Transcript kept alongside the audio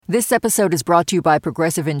This episode is brought to you by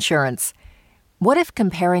Progressive Insurance. What if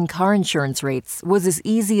comparing car insurance rates was as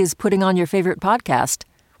easy as putting on your favorite podcast?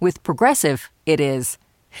 With Progressive, it is.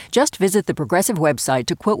 Just visit the Progressive website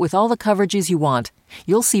to quote with all the coverages you want.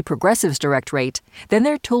 You'll see Progressive's direct rate. Then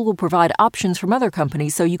their tool will provide options from other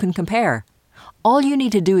companies so you can compare. All you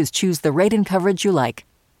need to do is choose the rate and coverage you like.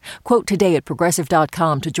 Quote today at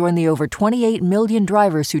Progressive.com to join the over 28 million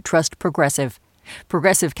drivers who trust Progressive.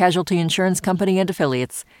 Progressive Casualty Insurance Company and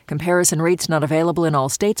Affiliates. Comparison rates not available in all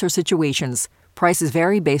states or situations. Prices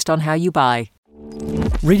vary based on how you buy.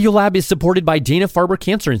 Radiolab is supported by Dana-Farber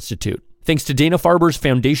Cancer Institute. Thanks to Dana-Farber's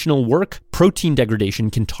foundational work, protein degradation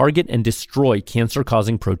can target and destroy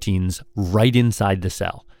cancer-causing proteins right inside the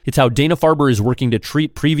cell. It's how Dana-Farber is working to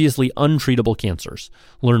treat previously untreatable cancers.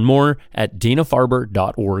 Learn more at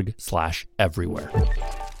danafarber.org/everywhere.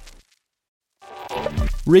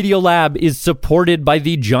 Radiolab is supported by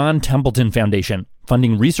the John Templeton Foundation,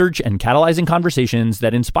 funding research and catalyzing conversations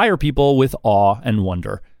that inspire people with awe and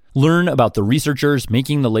wonder. Learn about the researchers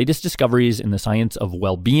making the latest discoveries in the science of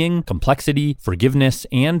well-being, complexity, forgiveness,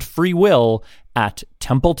 and free will at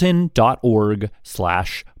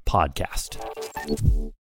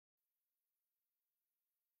templeton.org/podcast.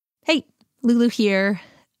 Hey, Lulu here.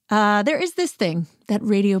 There is this thing that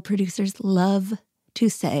radio producers love to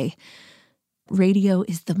say. Radio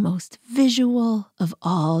is the most visual of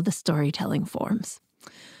all the storytelling forms.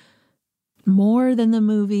 More than the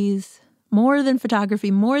movies, more than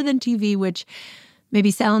photography, more than TV, which maybe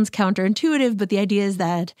sounds counterintuitive, but the idea is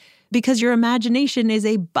that because your imagination is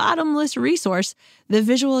a bottomless resource, the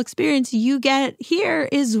visual experience you get here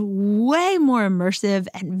is way more immersive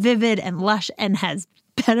and vivid and lush and has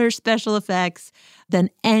better special effects than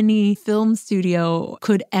any film studio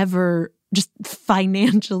could ever just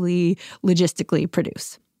financially, logistically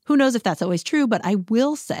produce. Who knows if that's always true, but I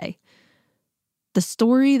will say the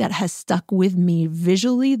story that has stuck with me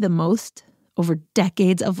visually the most over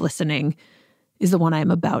decades of listening is the one I'm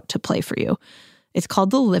about to play for you. It's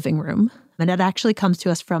called The Living Room, and it actually comes to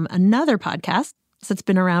us from another podcast that's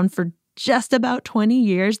been around for just about 20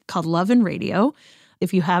 years called Love and Radio.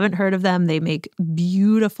 If you haven't heard of them, they make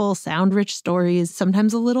beautiful, sound-rich stories,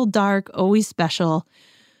 sometimes a little dark, always special.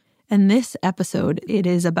 And this episode, it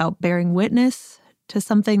is about bearing witness to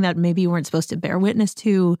something that maybe you weren't supposed to bear witness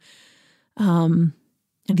to.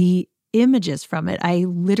 The images from it, I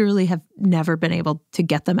literally have never been able to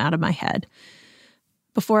get them out of my head.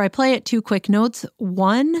 Before I play it, 2 quick notes.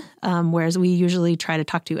 One, whereas we usually try to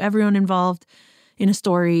talk to everyone involved in a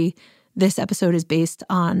story, this episode is based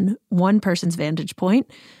on one person's vantage point.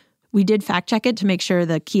 We did fact check it to make sure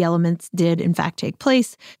the key elements did in fact take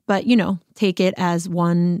place, but, take it as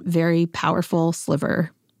one very powerful sliver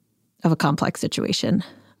of a complex situation.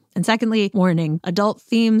 And secondly, warning, adult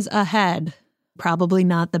themes ahead. Probably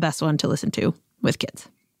not the best one to listen to with kids.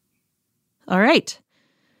 All right,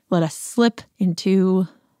 let us slip into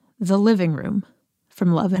The Living Room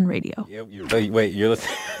from Love and Radio. Wait, you're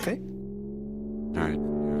listening? Okay. All right.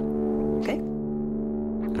 Okay.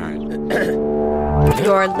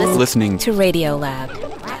 All right. You're listening to Radiolab.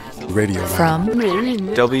 Radio From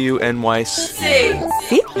WNYC.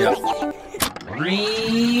 See? Yeah.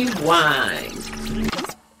 Rewind.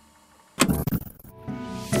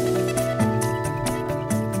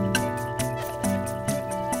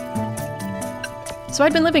 So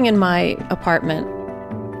I'd been living in my apartment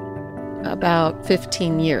about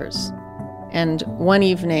 15 years. And one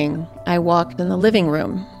evening, I walked in the living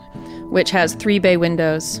room, which has 3 bay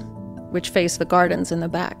windows, which face the gardens in the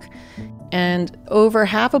back. And over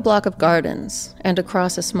half a block of gardens and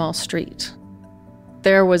across a small street,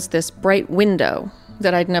 there was this bright window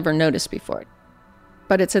that I'd never noticed before.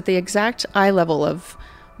 But it's at the exact eye level of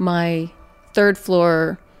my 3rd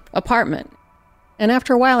floor apartment. And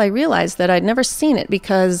after a while, I realized that I'd never seen it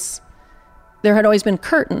because there had always been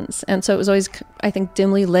curtains. And so it was always, I think,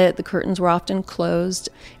 dimly lit. The curtains were often closed.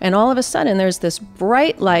 And all of a sudden, there's this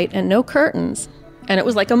bright light and no curtains. And it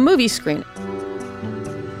was like a movie screen.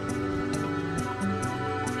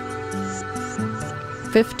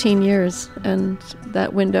 "15 years, and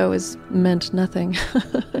that window has meant nothing.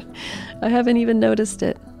 I haven't even noticed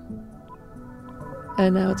it.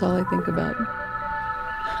 And now it's all I think about."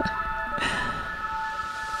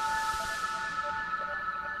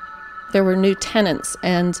 There were new tenants,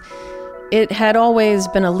 and it had always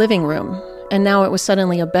been a living room, and now it was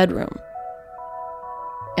suddenly a bedroom.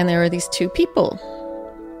 And there were these 2 people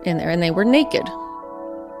in there, and they were naked.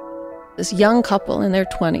 This young couple in their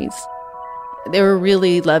 20s. They were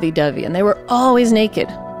really lovey-dovey, and they were always naked.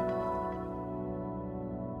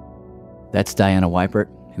 That's Diana Weipert,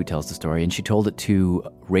 who tells the story, and she told it to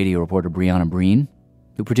radio reporter Brianna Breen.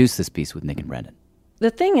 who produced this piece with Nick and Brendan.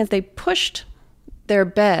 The thing is, they pushed their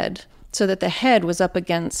bed so that the head was up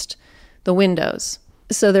against the windows.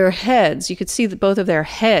 So their heads, you could see both of their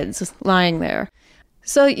heads lying there.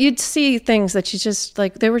 So you'd see things that you just,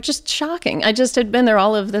 like, they were just shocking. I just had been there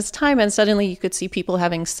all of this time, and suddenly you could see people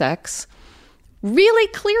having sex really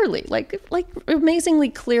clearly, like amazingly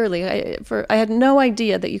clearly. I had no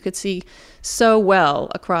idea that you could see so well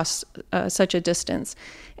across such a distance.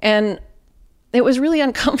 And it was really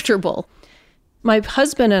uncomfortable. My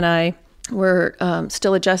husband and I were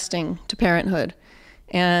still adjusting to parenthood,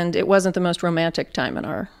 and it wasn't the most romantic time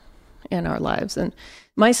in our lives. And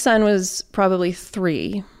my son was probably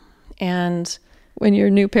 3, and when you're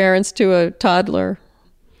new parents to a toddler,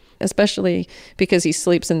 especially because he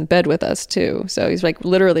sleeps in bed with us too, so he's like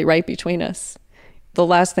literally right between us, the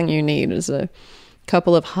last thing you need is a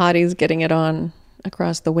couple of hotties getting it on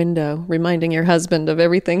across the window, reminding your husband of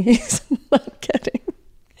everything he's not getting.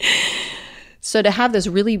 So to have this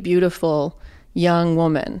really beautiful young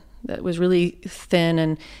woman that was really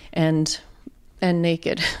thin and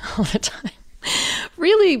naked all the time,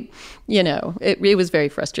 really, it was very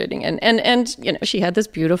frustrating. And she had this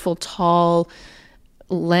beautiful, tall,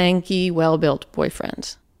 lanky, well-built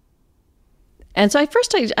boyfriend. And so at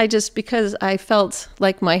first I just, because I felt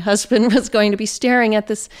like my husband was going to be staring at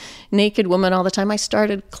this naked woman all the time, I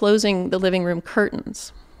started closing the living room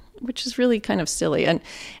curtains, which is really kind of silly. And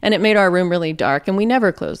it made our room really dark, and we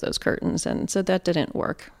never closed those curtains. And so that didn't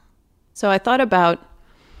work. So I thought about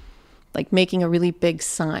like making a really big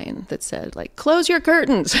sign that said like, close your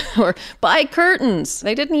curtains or buy curtains.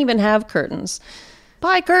 They didn't even have curtains.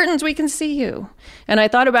 Buy curtains, we can see you. And I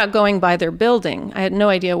thought about going by their building. I had no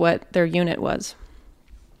idea what their unit was,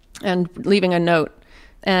 and leaving a note.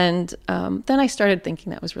 And then I started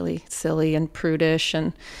thinking that was really silly and prudish,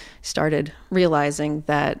 and started realizing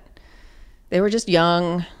that they were just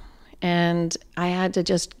young, and I had to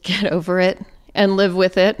just get over it and live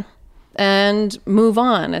with it and move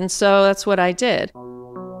on. And so that's what I did.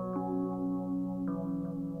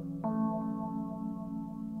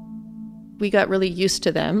 We got really used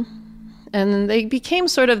to them, and they became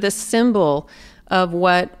sort of this symbol of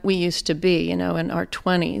what we used to be, in our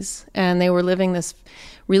 20s. And they were living this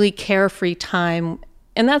really carefree time.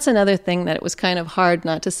 And that's another thing that it was kind of hard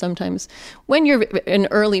not to sometimes, when you're in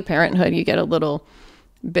early parenthood, you get a little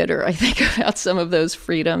bitter, I think, about some of those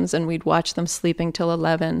freedoms. And we'd watch them sleeping till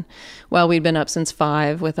 11 while we'd been up since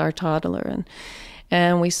 5 with our toddler.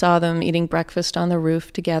 And we saw them eating breakfast on the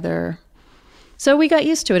roof together. So we got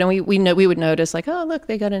used to it, and we would notice, like, oh, look,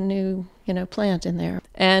 they got a new, plant in there.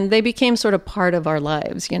 And they became sort of part of our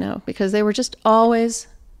lives, because they were just always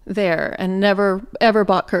there and never, ever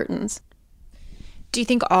bought curtains. Do you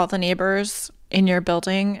think all the neighbors in your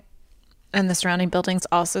building and the surrounding buildings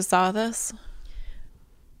also saw this?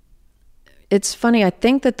 It's funny. I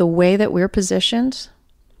think that the way that we're positioned,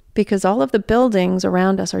 because all of the buildings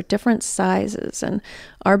around us are different sizes, and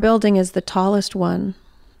our building is the tallest one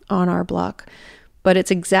on our block, but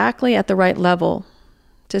it's exactly at the right level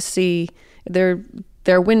to see their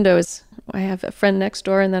windows. I have a friend next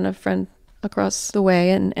door and then a friend across the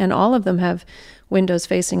way, and all of them have windows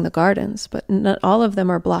facing the gardens, but not all of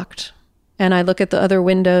them are blocked. And I look at the other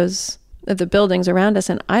windows of the buildings around us,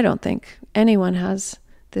 and I don't think anyone has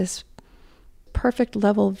this perfect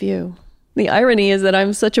level view. The irony is that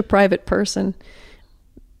I'm such a private person,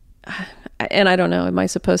 and I don't know, am I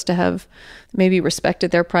supposed to have maybe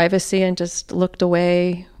respected their privacy and just looked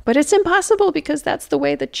away? But it's impossible, because that's the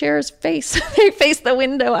way the chairs face. They face the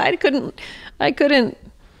window. I couldn't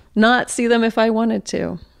not see them if I wanted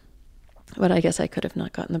to. But I guess I could have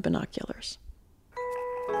not gotten the binoculars.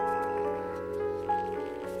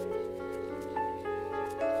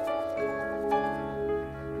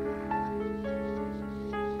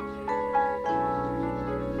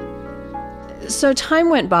 So time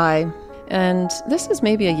went by, and this is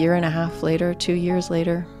maybe a year and a half later, 2 years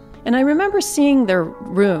later. And I remember seeing their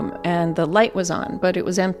room, and the light was on, but it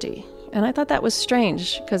was empty. And I thought that was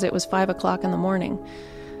strange, because it was 5 o'clock in the morning,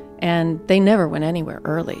 and they never went anywhere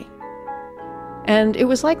early. And it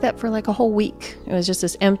was like that for like a whole week. It was just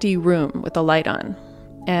this empty room with the light on.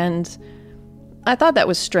 And I thought that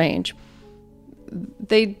was strange.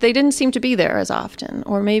 They didn't seem to be there as often,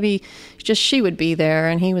 or maybe just she would be there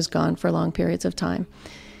and he was gone for long periods of time.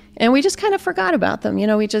 And we just kind of forgot about them.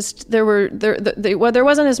 There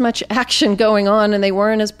wasn't as much action going on, and they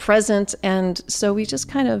weren't as present. And so we just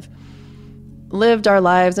kind of lived our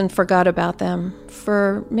lives and forgot about them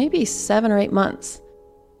for maybe 7 or 8 months.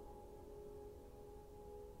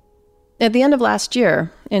 At the end of last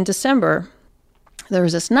year, in December, there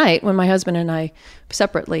was this night when my husband and I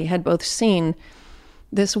separately had both seen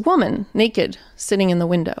this woman, naked, sitting in the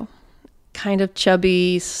window. Kind of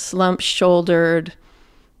chubby, slump-shouldered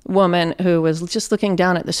woman who was just looking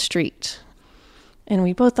down at the street. And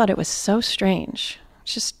we both thought it was so strange.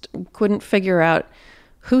 Just couldn't figure out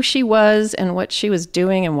who she was and what she was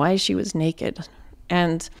doing and why she was naked.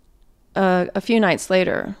 And a few nights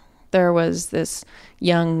later, there was this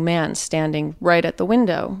young man standing right at the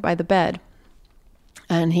window by the bed.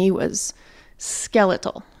 And he was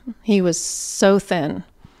skeletal. He was so thin.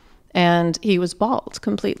 And he was bald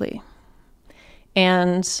completely.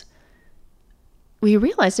 And we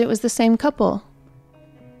realized it was the same couple.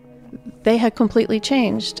 They had completely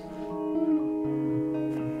changed.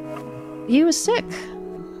 He was sick.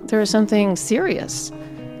 There was something serious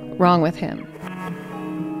wrong with him.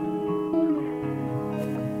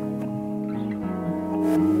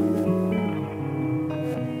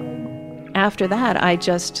 After that, I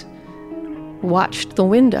just watched the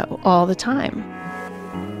window all the time.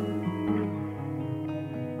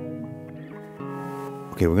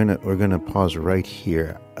 Okay, we're gonna pause right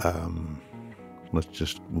here. We'll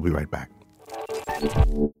be right back.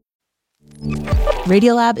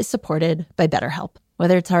 Radiolab is supported by BetterHelp.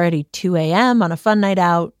 Whether it's already 2 a.m. on a fun night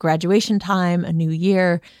out, graduation time, a new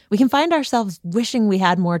year, we can find ourselves wishing we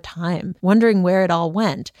had more time, wondering where it all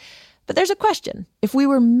went. But there's a question. If we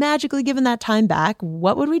were magically given that time back,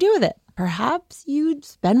 what would we do with it? Perhaps you'd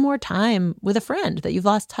spend more time with a friend that you've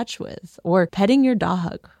lost touch with, or petting your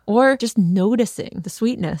dog, or just noticing the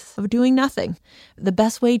sweetness of doing nothing. The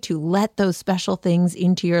best way to let those special things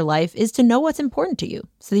into your life is to know what's important to you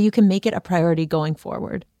so that you can make it a priority going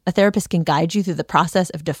forward. A therapist can guide you through the process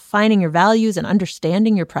of defining your values and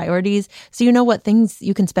understanding your priorities so you know what things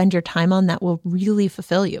you can spend your time on that will really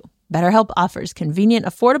fulfill you. BetterHelp offers convenient,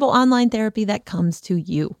 affordable online therapy that comes to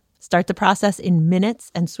you. Start the process in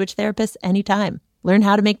minutes and switch therapists anytime. Learn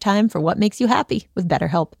how to make time for what makes you happy with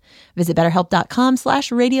BetterHelp. Visit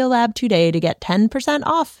BetterHelp.com/Radiolab today to get 10%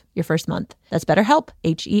 off your first month. That's BetterHelp,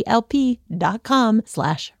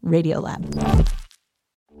 HELP.com/Radiolab.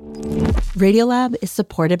 Radiolab is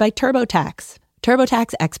supported by TurboTax.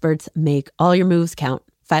 TurboTax experts make all your moves count,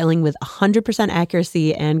 filing with 100%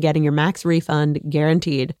 accuracy and getting your max refund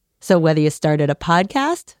guaranteed. So whether you started a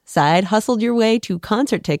podcast, side hustled your way to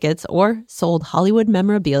concert tickets, or sold Hollywood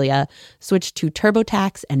memorabilia, switch to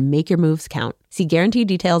TurboTax and make your moves count. See guarantee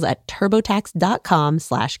details at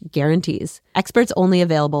turbotax.com/guarantees. Experts only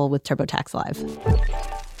available with TurboTax Live.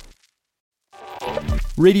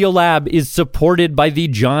 Radiolab is supported by the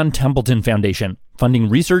John Templeton Foundation, funding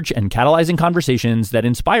research and catalyzing conversations that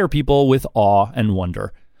inspire people with awe and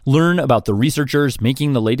wonder. Learn about the researchers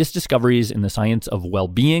making the latest discoveries in the science of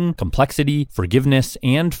well-being, complexity, forgiveness,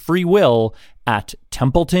 and free will at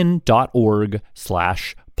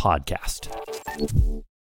templeton.org/podcast.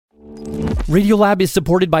 Radiolab is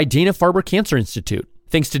supported by Dana-Farber Cancer Institute.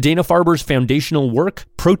 Thanks to Dana-Farber's foundational work,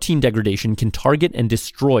 protein degradation can target and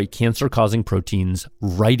destroy cancer-causing proteins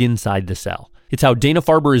right inside the cell. It's how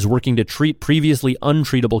Dana-Farber is working to treat previously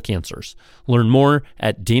untreatable cancers. Learn more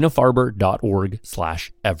at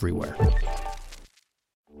danafarber.org/everywhere.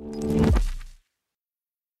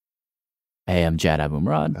 Hey, I'm Jad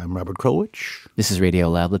Abumrad. I'm Robert Krulwich. This is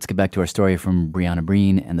Radiolab. Let's get back to our story from Brianna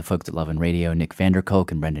Breen and the folks at Love and Radio, Nick Vanderkolk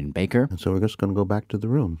and Brendan Baker. And so we're just going to go back to the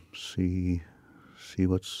room, see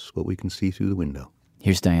what we can see through the window.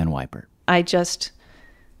 Here's Diane Weipert. I just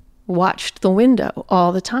watched the window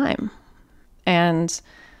all the time. And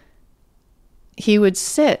he would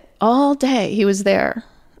sit all day. He was there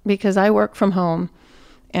because I work from home.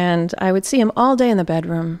 And I would see him all day in the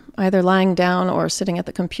bedroom, either lying down or sitting at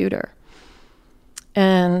the computer.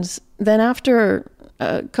 And then after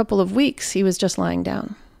a couple of weeks, he was just lying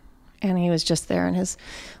down. And he was just there. And his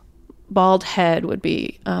bald head would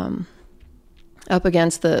be up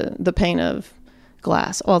against the pane of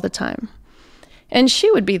glass all the time. And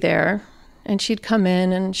she would be there. And she'd come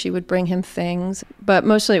in and she would bring him things. But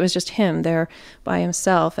mostly it was just him there by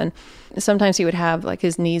himself. And sometimes he would have like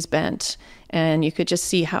his knees bent. And you could just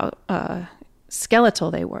see how skeletal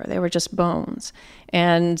they were. They were just bones.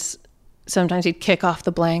 And sometimes he'd kick off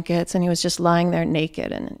the blankets and he was just lying there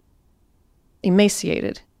naked and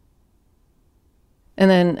emaciated. And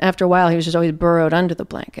then after a while, he was just always burrowed under the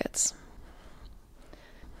blankets.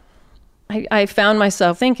 I found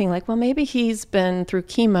myself thinking like, well, maybe he's been through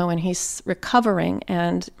chemo and he's recovering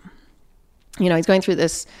and, he's going through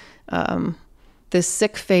this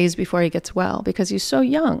sick phase before he gets well because he's so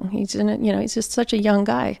young. He's just such a young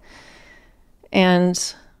guy. And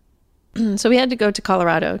so we had to go to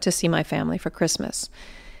Colorado to see my family for Christmas.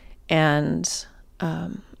 And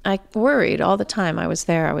I worried all the time I was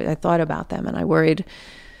there. I thought about them and I worried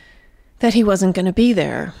that he wasn't going to be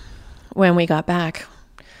there when we got back.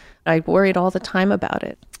 I worried all the time about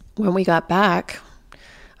it. When we got back,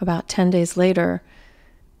 about 10 days later,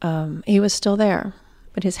 he was still there,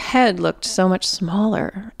 but his head looked so much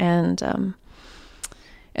smaller, and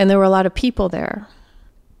there were a lot of people there,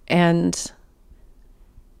 and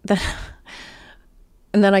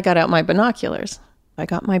then I got out my binoculars. I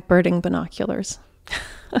got my birding binoculars.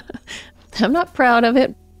 I'm not proud of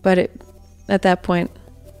it, but at that point,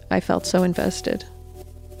 I felt so invested.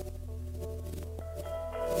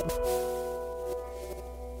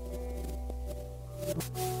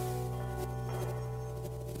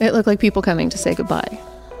 It looked like people coming to say goodbye.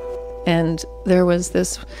 And there was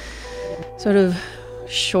this sort of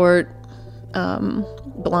short,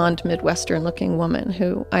 blonde, Midwestern-looking woman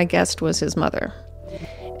who I guessed was his mother.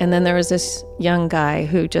 And then there was this young guy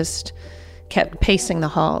who just kept pacing the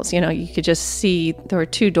halls. You could just see, there were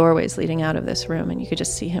 2 doorways leading out of this room, and you could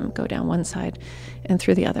just see him go down one side and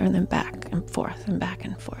through the other, and then back and forth and back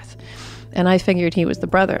and forth. And I figured he was the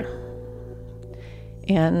brother.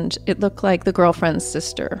 And it looked like the girlfriend's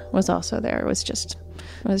sister was also there. It was just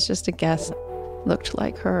a guess. Looked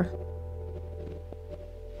like her.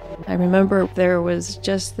 I remember there was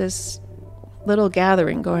just this little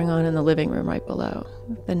gathering going on in the living room right below.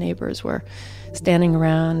 The neighbors were standing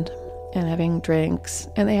around and having drinks,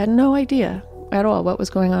 and they had no idea at all what was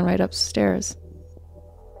going on right upstairs.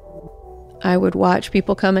 I would watch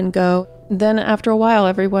people come and go. Then after a while,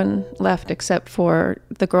 everyone left except for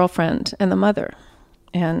the girlfriend and the mother.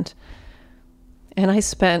 And I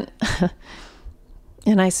spent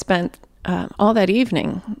all that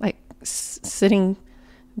evening like sitting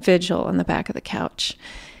vigil on the back of the couch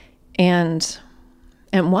and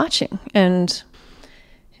watching, and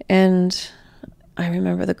I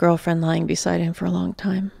remember the girlfriend lying beside him for a long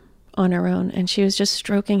time on her own, and she was just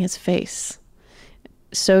stroking his face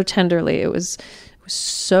so tenderly. It was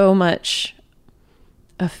so much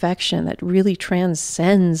affection that really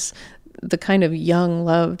transcends the kind of young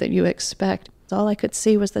love that you expect. All I could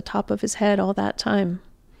see was the top of his head all that time.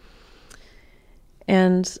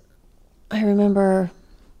 And I remember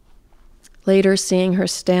later seeing her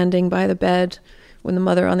standing by the bed with the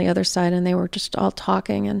mother on the other side, and they were just all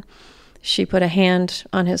talking, and she put a hand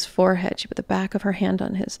on his forehead. She put the back of her hand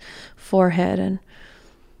on his forehead, and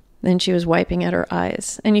then she was wiping at her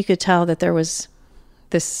eyes. And you could tell that there was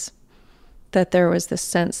this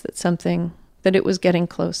sense that it was getting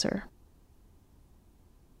closer.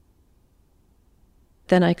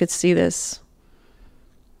 Then I could see this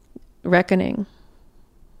reckoning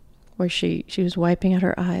where she was wiping at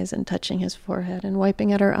her eyes and touching his forehead and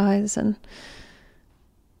wiping at her eyes, and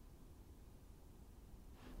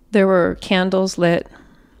there were candles lit,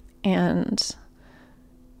 and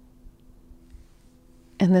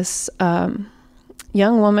this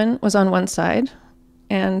young woman was on one side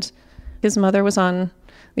and his mother was on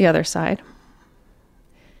the other side,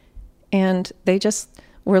 and they just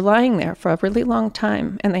were lying there for a really long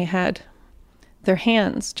time, and they had their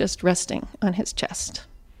hands just resting on his chest.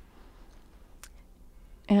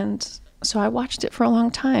 And so I watched it for a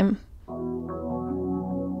long time.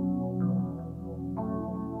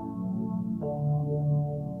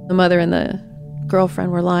 The mother and the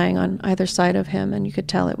girlfriend were lying on either side of him, and you could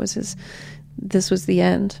tell this was the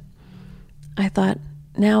end. I thought,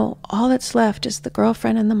 now all that's left is the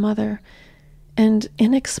girlfriend and the mother, and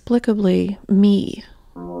inexplicably me.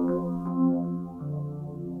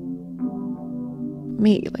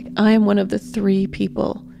 Me, like I am one of the 3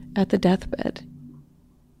 people at the deathbed.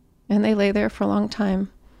 And they lay there for a long time,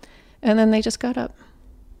 and then they just got up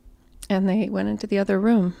and they went into the other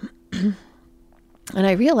room. And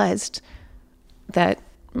I realized that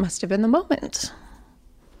must have been the moment.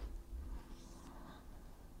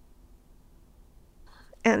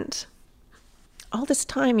 And all this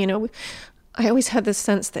time, I always had this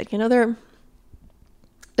sense that, they're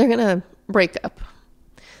going to break up.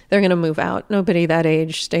 They're going to move out. Nobody that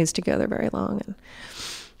age stays together very long.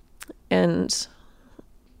 And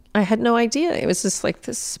I had no idea. It was just like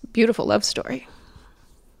this beautiful love story.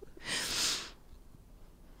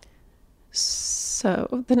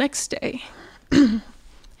 So the next day,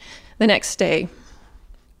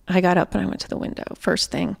 I got up and I went to the window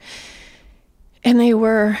first thing. And they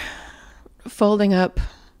were folding up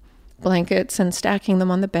blankets and stacking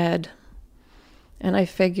them on the bed. And I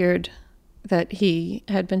figured that he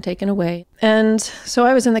had been taken away. And so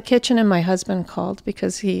I was in the kitchen, and my husband called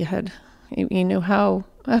because he knew how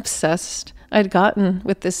obsessed I'd gotten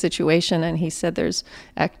with this situation. And he said, there's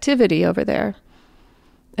activity over there.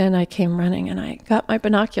 And I came running, and I got my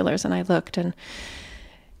binoculars, and I looked and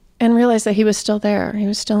realized that he was still there. He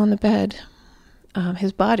was still in the bed.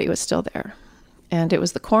 his body was still there, and it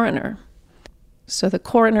was the coroner. So the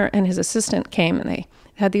coroner and his assistant came, and they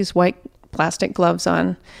had these white plastic gloves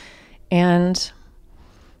on, and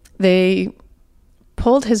they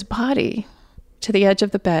pulled his body to the edge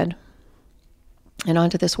of the bed and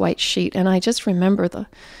onto this white sheet. And I just remember the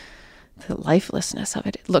lifelessness of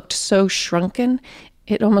it. It looked so shrunken.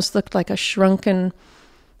 It almost looked like a shrunken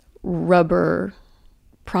rubber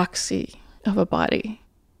proxy of a body.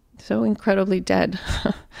 So incredibly dead.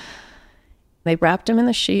 They wrapped him in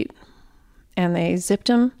the sheet and they zipped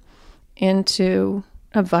him into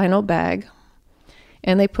a vinyl bag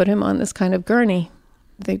and they put him on this kind of gurney.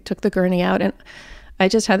 They took the gurney out, and I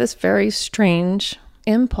just had this very strange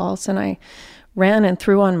impulse, and I ran and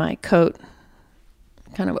threw on my coat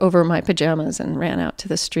kind of over my pajamas and ran out to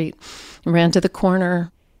the street and ran to the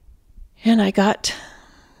corner. And I got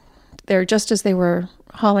there just as they were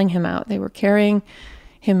hauling him out. They were carrying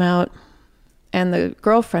him out, and the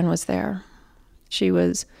girlfriend was there. She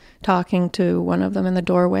was talking to one of them in the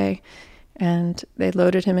doorway, and they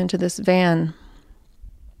loaded him into this van.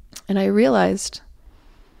 And I realized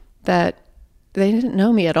that they didn't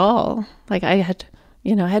know me at all. Like I had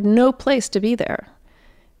no place to be there.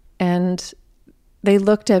 And they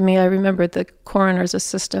looked at me. I remembered the coroner's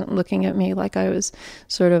assistant looking at me like I was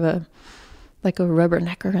sort of like a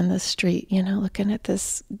rubbernecker in the street, looking at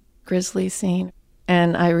this grisly scene.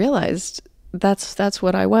 And I realized that's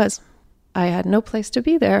what I was. I had no place to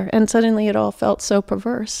be there. And suddenly it all felt so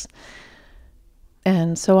perverse.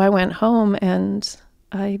 And so I went home and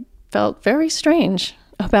I felt very strange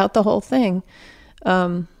about the whole thing.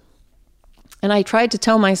 And I tried to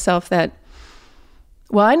tell myself that,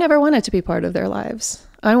 well, I never wanted to be part of their lives.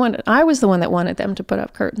 I was the one that wanted them to put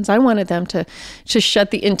up curtains. I wanted them to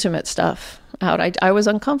shut the intimate stuff out. I was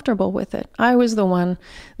uncomfortable with it. I was the one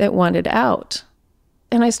that wanted out.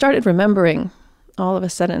 And I started remembering all of a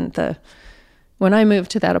sudden when I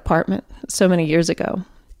moved to that apartment so many years ago,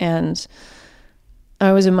 and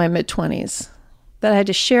I was in my mid-20s, that I had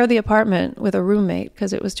to share the apartment with a roommate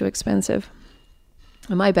because it was too expensive.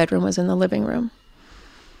 And my bedroom was in the living room.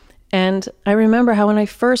 And I remember how when I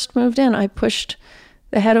first moved in, I pushed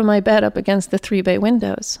the head of my bed up against the 3-bay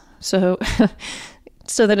windows so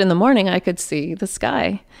that in the morning I could see the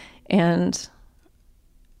sky. And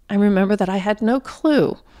I remember that I had no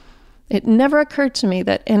clue. It never occurred to me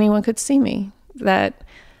that anyone could see me. That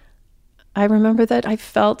I remember that I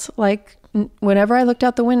felt like whenever I looked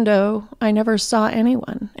out the window, I never saw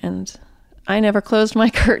anyone. And I never closed my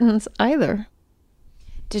curtains either.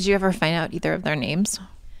 Did you ever find out either of their names?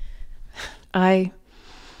 I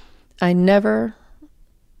never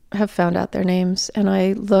have found out their names, and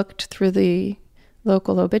I looked through the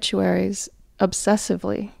local obituaries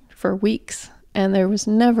obsessively for weeks, and there was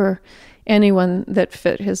never anyone that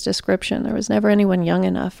fit his description. There was never anyone young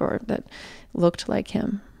enough or that looked like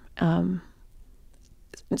him.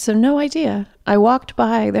 So no idea. I walked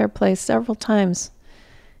by their place several times,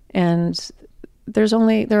 and there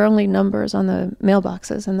are only numbers on the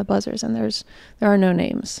mailboxes and the buzzers, and there are no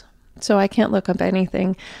names. So I can't look up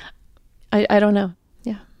anything. I don't know.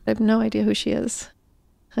 Yeah, I have no idea who she is.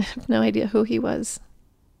 I have no idea who he was.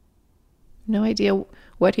 No idea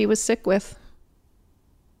what he was sick with.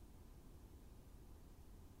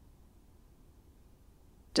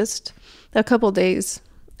 Just a couple days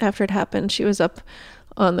after it happened, she was up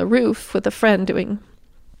on the roof with a friend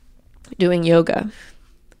doing yoga.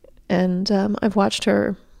 And I've watched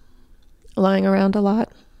her lying around a lot.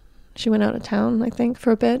 She went out of town, I think,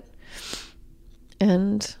 for a bit.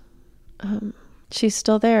 And she's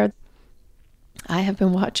still there. I have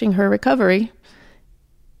been watching her recovery.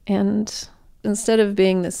 And instead of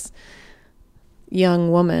being this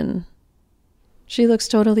young woman, she looks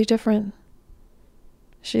totally different.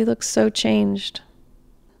 She looks so changed.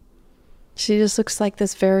 She just looks like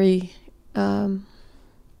this very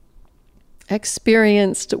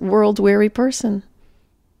experienced, world-weary person.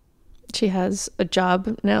 She has a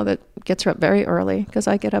job now that gets her up very early because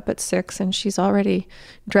I get up at 6 and she's already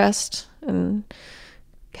dressed and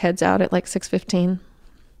heads out at like 6:15.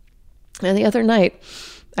 And the other night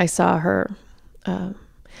I saw her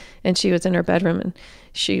and she was in her bedroom and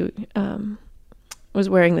she was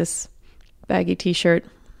wearing this baggy t-shirt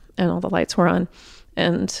and all the lights were on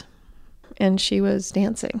and she was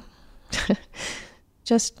dancing.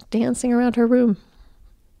 Just dancing around her room.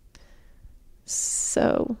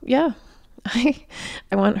 So yeah, I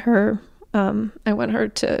want her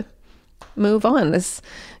to move on. This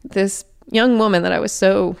young woman that I was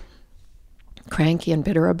so cranky and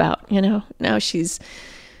bitter about, now I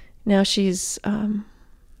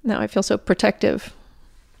feel so protective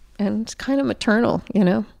and kind of maternal,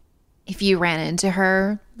 if you ran into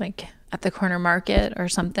her, like at the corner market or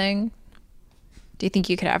something, do you think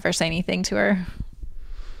you could ever say anything to her?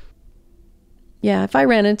 Yeah, if I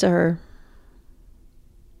ran into her,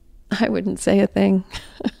 I wouldn't say a thing.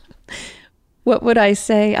 What would I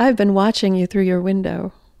say? I've been watching you through your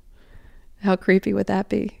window. How creepy would that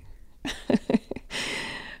be?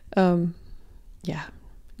 Yeah,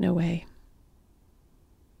 no way.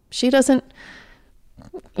 She doesn't,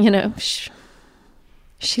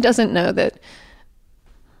 she doesn't know that.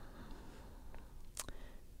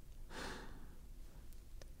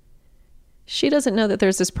 She doesn't know that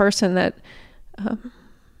there's this person that,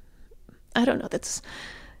 I don't know, that's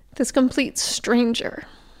this complete stranger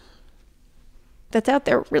that's out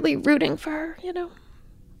there really rooting for her,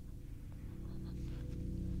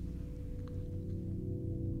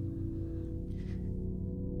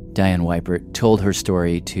 Diane Weipert told her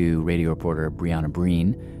story to radio reporter Brianna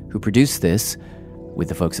Breen, who produced this with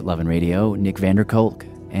the folks at Love and Radio, Nick Vanderkolk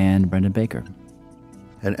and Brendan Baker.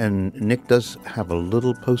 And Nick does have a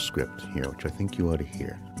little postscript here, which I think you ought to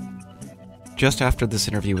hear. Just after this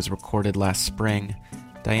interview was recorded last spring,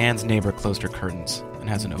 Diane's neighbor closed her curtains and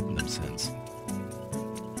hasn't opened them since.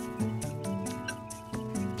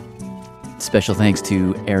 Special thanks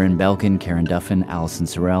to Aaron Belkin, Karen Duffin, Allison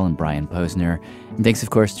Sorrell, and Brian Posner. And thanks, of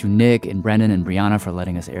course, to Nick and Brendan and Brianna for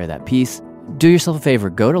letting us air that piece. Do yourself a favor,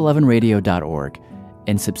 go to loveandradio.org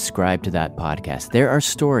and subscribe to that podcast. There are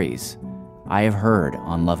stories I have heard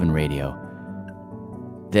on Love and Radio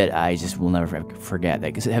that I just will never forget,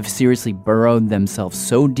 that have seriously burrowed themselves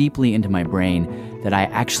so deeply into my brain that I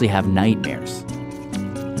actually have nightmares.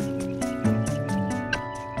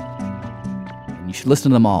 You should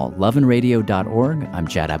listen to them all. Loveandradio.org. I'm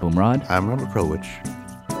Jad Abumrad. I'm Robert Krulwich.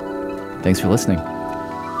 Thanks for listening.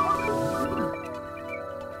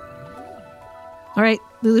 All right,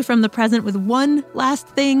 Lulu from the present with one last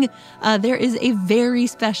thing. There is a very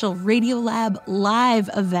special Radiolab live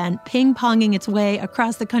event ping-ponging its way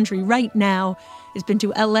across the country right now. It's been to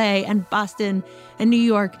LA and Boston and New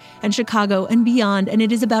York and Chicago and beyond, and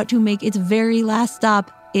it is about to make its very last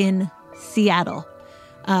stop in Seattle.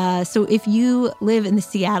 So if you live in the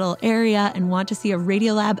Seattle area and want to see a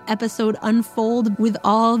Radiolab episode unfold with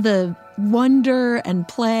all the wonder and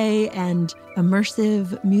play and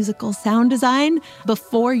immersive musical sound design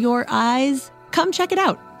before your eyes, come check it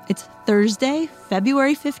out. It's Thursday,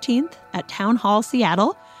 February 15th at Town Hall,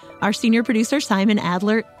 Seattle. Our senior producer, Simon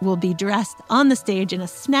Adler, will be dressed on the stage in a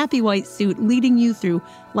snappy white suit, leading you through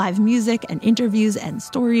live music and interviews and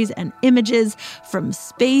stories and images from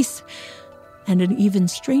space and an even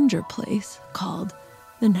stranger place called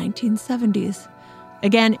the 1970s.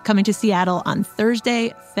 Again, coming to Seattle on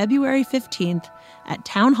Thursday, February 15th at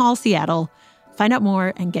Town Hall, Seattle. Find out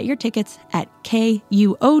more and get your tickets at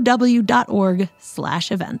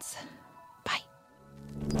kuow.org/events. Bye.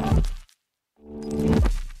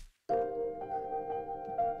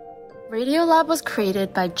 Radiolab was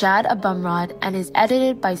created by Jad Abumrad and is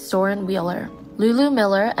edited by Soren Wheeler. Lulu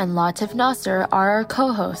Miller and Latif Nasser are our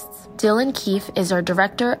co-hosts. Dylan Keefe is our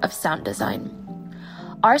director of sound design.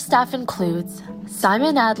 Our staff includes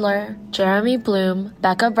Simon Adler, Jeremy Bloom,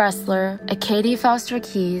 Becca Bressler, Akady Foster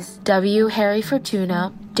Keys, W. Harry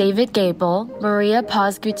Fortuna, David Gable, Maria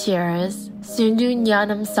Paz Gutierrez, Sundu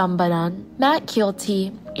Nyanam Sambanan, Matt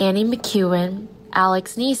Keelty, Annie McEwen,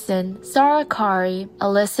 Alex Neeson, Sarah Kari,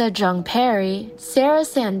 Alyssa Jung Perry, Sarah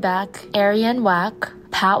Sandback, Ariane Wack,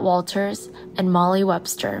 Pat Walters, and Molly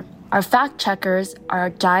Webster. Our fact checkers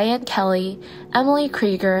are Diane Kelly, Emily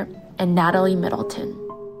Krieger, and Natalie Middleton.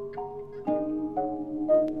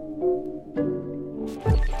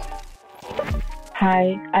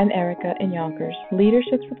 Hi, I'm Erica in Yonkers.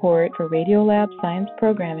 Leadership support for Radiolab Science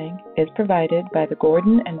Programming is provided by the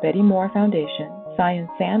Gordon and Betty Moore Foundation,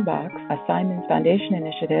 Science Sandbox, a Simons Foundation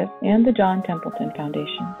initiative, and the John Templeton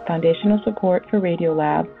Foundation. Foundational support for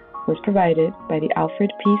Radiolab was provided by the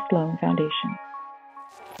Alfred P. Sloan Foundation.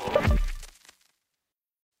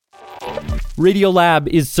 Radiolab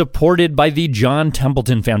is supported by the John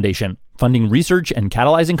Templeton Foundation, funding research and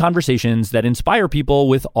catalyzing conversations that inspire people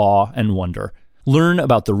with awe and wonder. Learn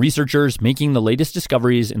about the researchers making the latest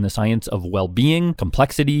discoveries in the science of well-being,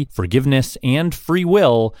 complexity, forgiveness, and free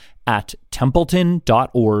will at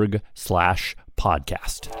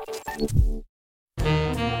templeton.org/podcast.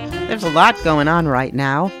 There's a lot going on right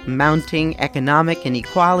now. Mounting economic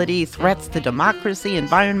inequality, threats to democracy,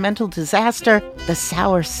 environmental disaster, the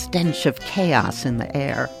sour stench of chaos in the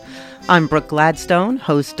air. I'm Brooke Gladstone,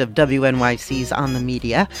 host of WNYC's On the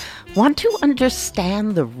Media. Want to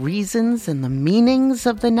understand the reasons and the meanings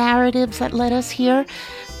of the narratives that led us here,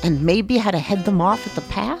 and maybe how to head them off at the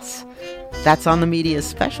pass? That's On the Media's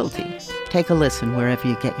specialty. Take a listen wherever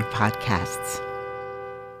you get your podcasts.